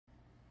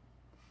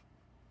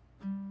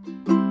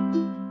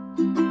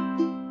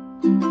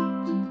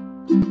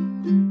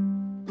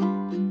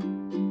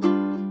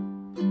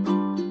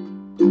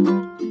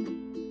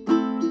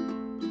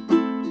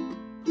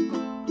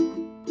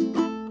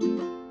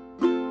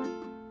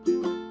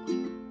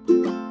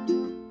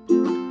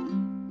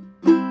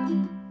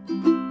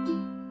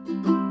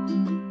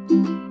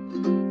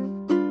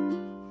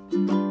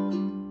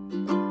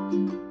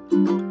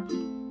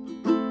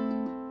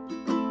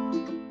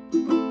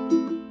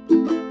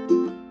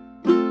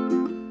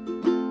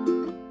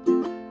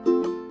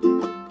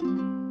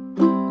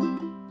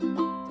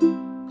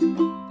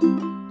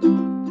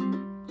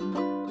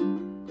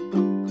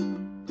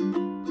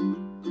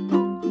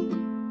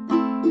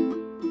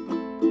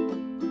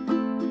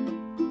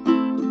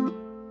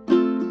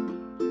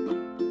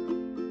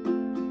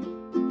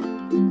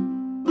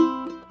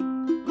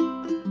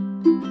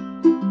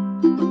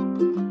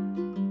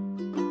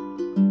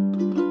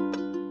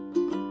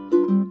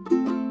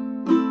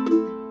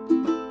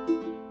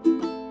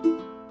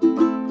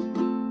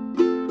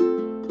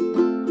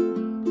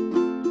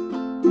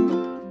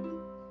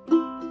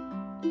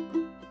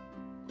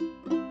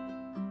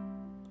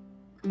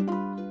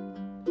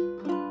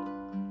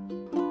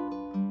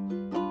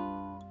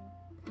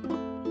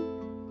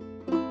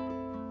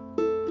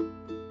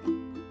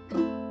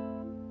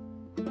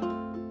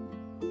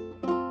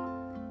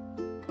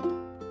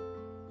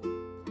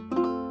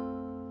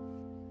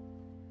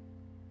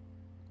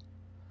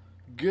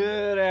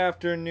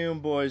afternoon,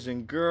 boys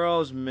and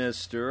girls.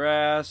 Mr.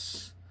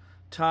 S.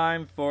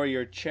 Time for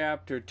your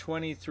Chapter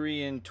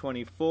 23 and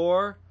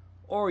 24,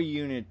 or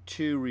Unit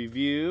 2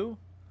 review,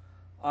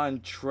 on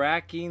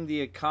tracking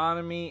the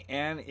economy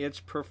and its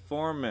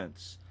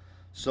performance.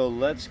 So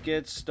let's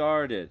get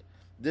started.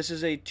 This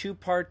is a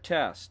two-part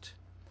test.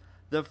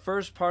 The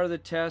first part of the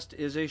test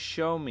is a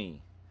show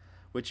me,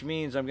 which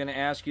means I'm going to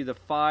ask you the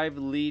five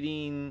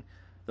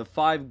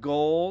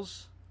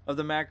goals of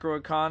the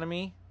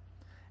macroeconomy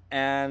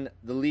and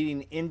the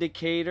leading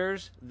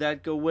indicators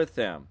that go with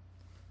them,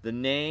 the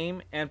name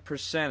and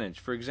percentage.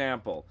 For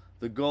example,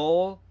 the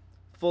goal,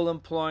 full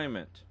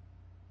employment.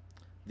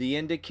 The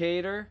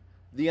indicator,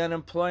 the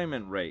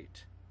unemployment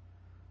rate,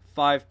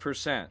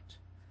 5%.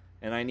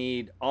 And I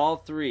need all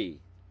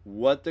three.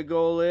 What the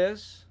goal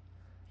is,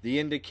 the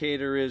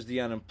indicator is the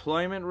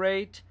unemployment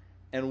rate,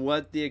 and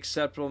what the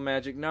acceptable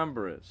magic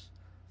number is.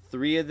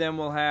 Three of them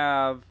will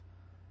have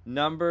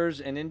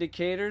numbers and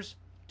indicators,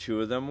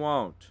 two of them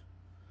won't.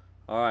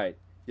 All right,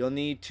 you'll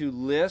need to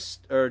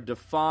list or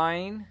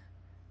define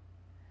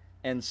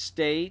and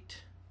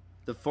state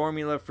the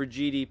formula for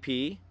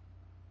GDP,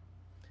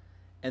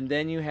 and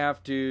then you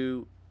have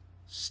to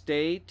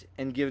state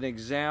and give an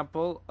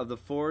example of the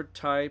four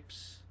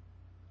types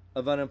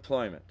of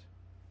unemployment.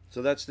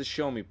 So that's the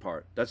show me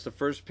part. That's the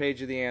first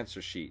page of the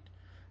answer sheet.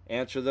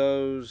 Answer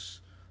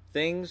those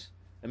things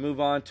and move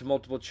on to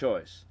multiple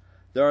choice.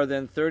 There are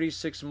then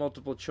 36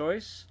 multiple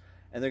choice,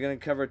 and they're going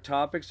to cover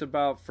topics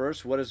about,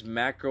 first, what is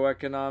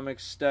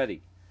macroeconomics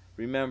study?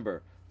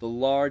 Remember, the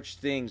large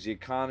things, the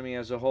economy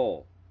as a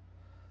whole.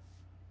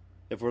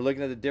 If we're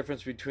looking at the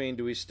difference between,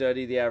 do we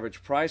study the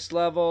average price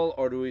level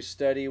or do we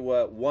study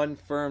what one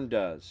firm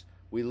does?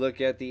 We look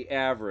at the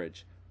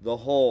average, the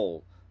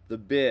whole, the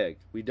big.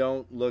 We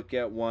don't look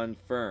at one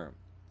firm.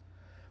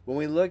 When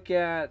we look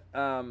at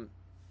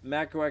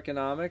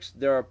macroeconomics,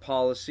 there are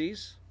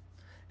policies,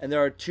 and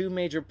there are two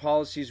major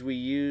policies we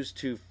use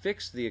to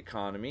fix the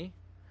economy: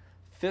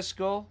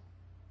 fiscal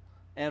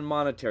and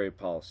monetary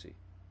policy.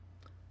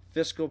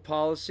 Fiscal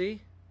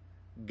policy,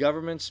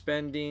 government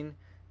spending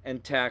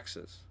and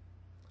taxes.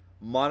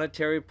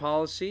 Monetary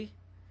policy,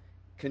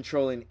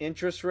 controlling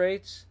interest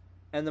rates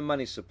and the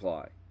money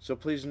supply. So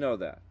please know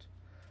that.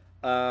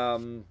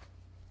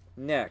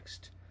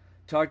 Next,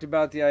 talked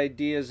about the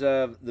ideas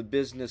of the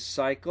business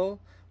cycle.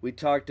 We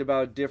talked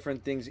about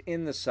different things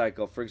in the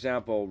cycle. For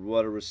example,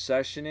 what a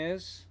recession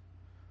is,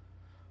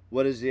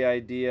 what is the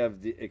idea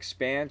of the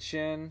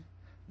expansion,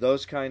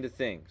 those kind of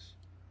things.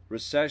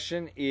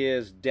 Recession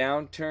is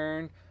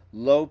downturn,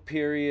 low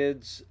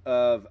periods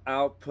of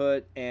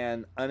output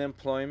and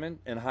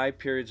unemployment, and high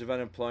periods of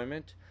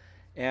unemployment.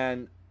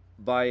 And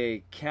by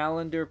a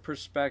calendar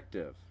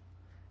perspective,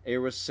 a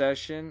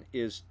recession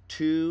is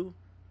 2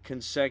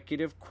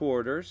 consecutive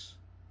quarters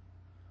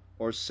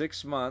or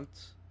 6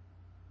 months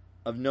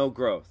of no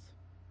growth.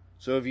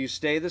 So if you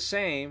stay the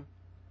same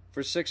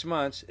for 6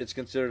 months, it's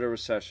considered a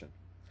recession.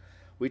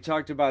 We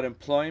talked about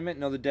employment,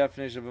 know the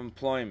definition of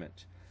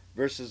employment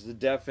versus the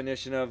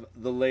definition of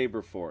the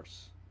labor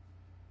force.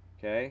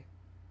 Okay?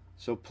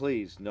 So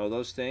please know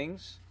those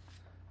things.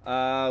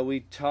 We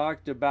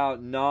talked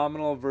about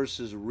nominal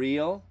versus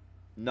real.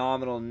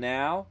 Nominal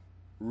now,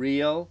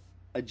 real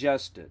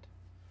adjusted.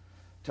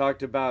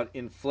 Talked about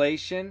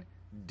inflation,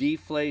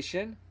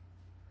 deflation,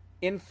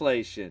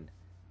 inflation,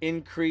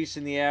 increase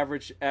in the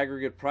average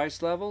aggregate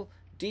price level,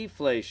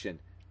 deflation,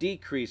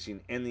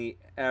 decreasing in the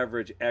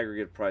average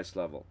aggregate price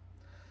level.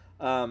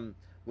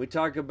 We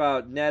talk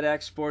about net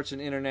exports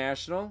and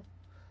international.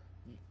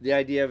 The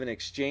idea of an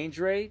exchange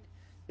rate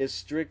is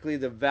strictly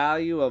the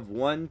value of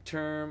one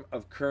term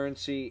of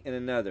currency in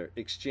another.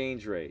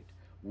 Exchange rate.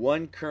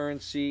 One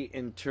currency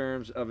in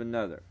terms of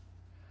another.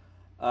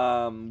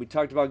 We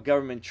talked about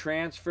government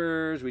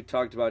transfers. We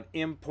talked about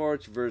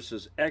imports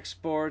versus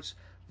exports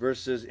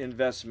versus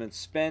investment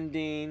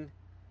spending.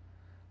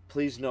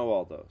 Please know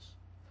all those.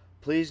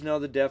 Please know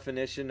the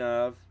definition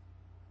of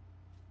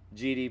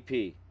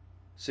GDP.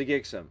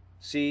 Sigixum.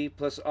 C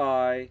plus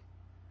I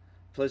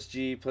plus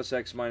G plus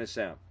X minus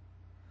M.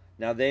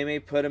 Now they may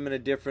put them in a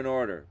different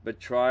order, but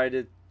try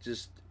to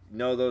just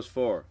know those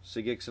four.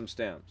 Sigixum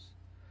stems.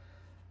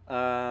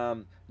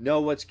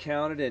 Know what's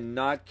counted and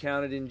not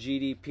counted in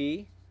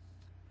GDP.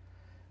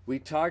 We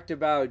talked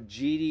about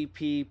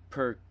GDP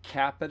per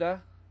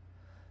capita.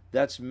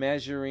 That's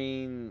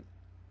measuring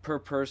per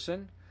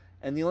person.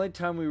 And the only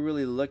time we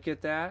really look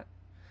at that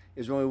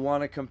is when we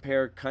want to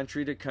compare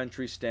country to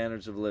country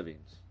standards of living.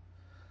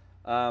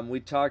 We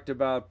talked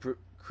about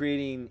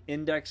creating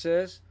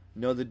indexes.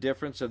 Know the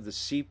difference of the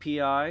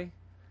CPI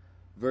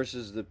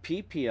versus the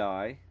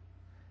PPI,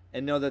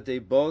 and know that they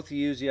both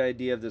use the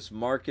idea of this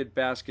market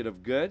basket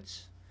of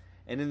goods.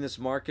 And in this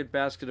market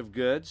basket of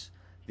goods,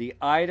 the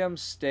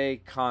items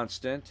stay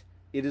constant.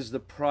 It is the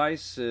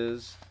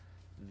prices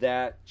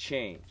that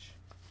change.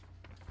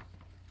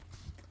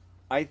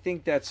 I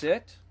think that's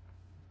it.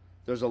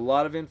 There's a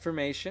lot of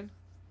information.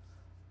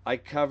 I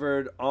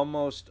covered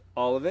almost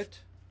all of it.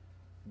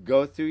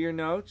 Go through your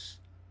notes.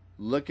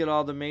 Look at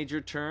all the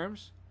major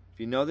terms. If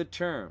you know the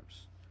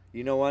terms,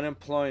 You know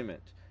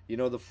unemployment. You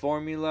know the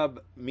formula,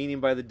 meaning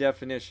by the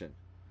definition.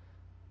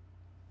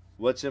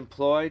 What's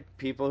employed?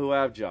 People who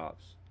have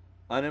jobs.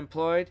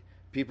 Unemployed?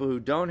 People who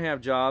don't have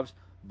jobs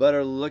but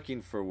are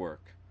looking for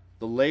work.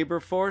 The labor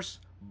force,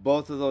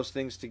 both of those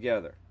things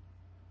together.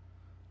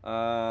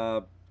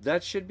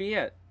 That should be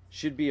it.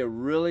 Should be a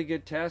really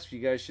good test. You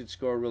guys should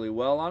score really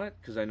well on it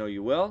because I know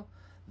you will.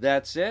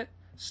 That's it.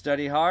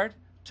 Study hard.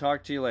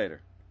 Talk to you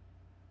later.